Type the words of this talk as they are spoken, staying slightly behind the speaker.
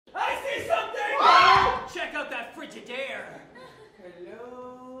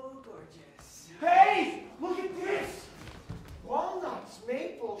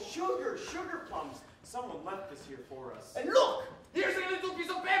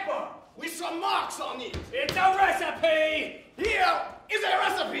box on it? It's a recipe! Here is a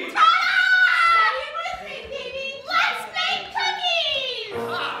recipe! Stay with me, baby! Let's make cookies!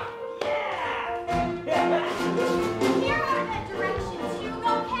 Ah. Yeah! Here are the directions,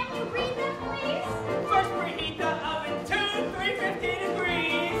 Hugo. Can you read them, please? First preheat the oven to 350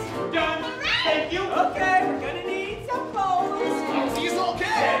 degrees. Done. Hooray! Thank you. Okay, we're gonna need some bowls. He's okay!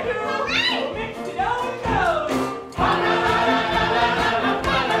 Thank you. Hooray! Mix it out and go.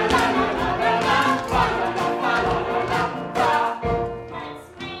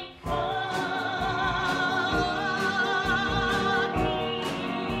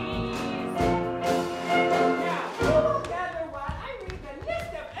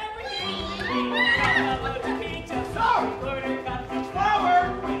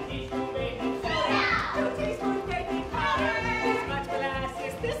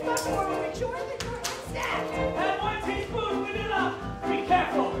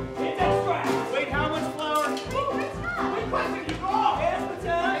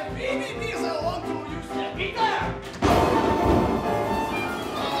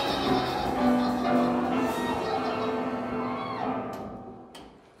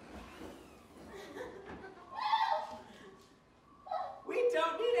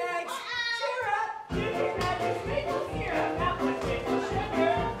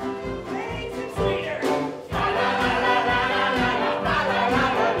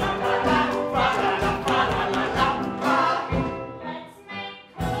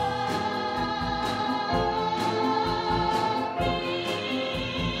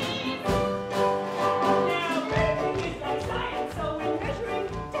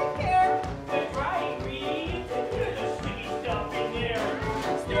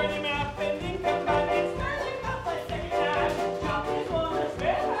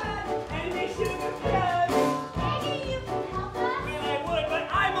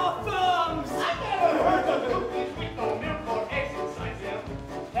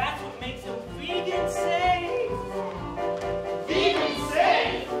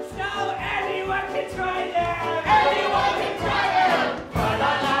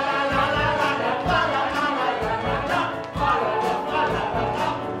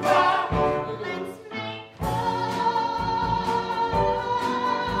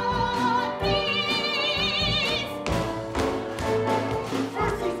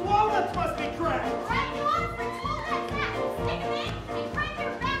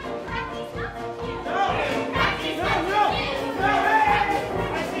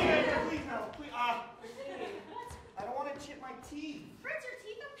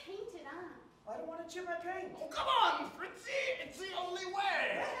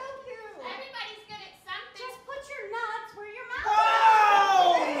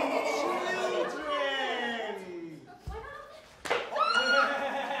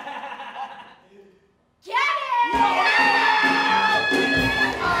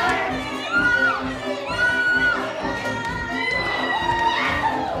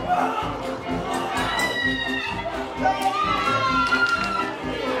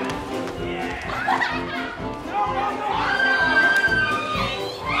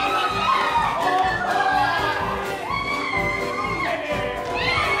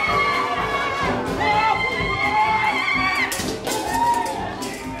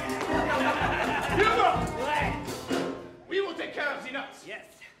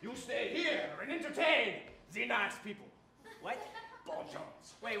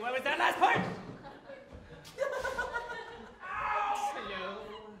 Wait, what was that last part?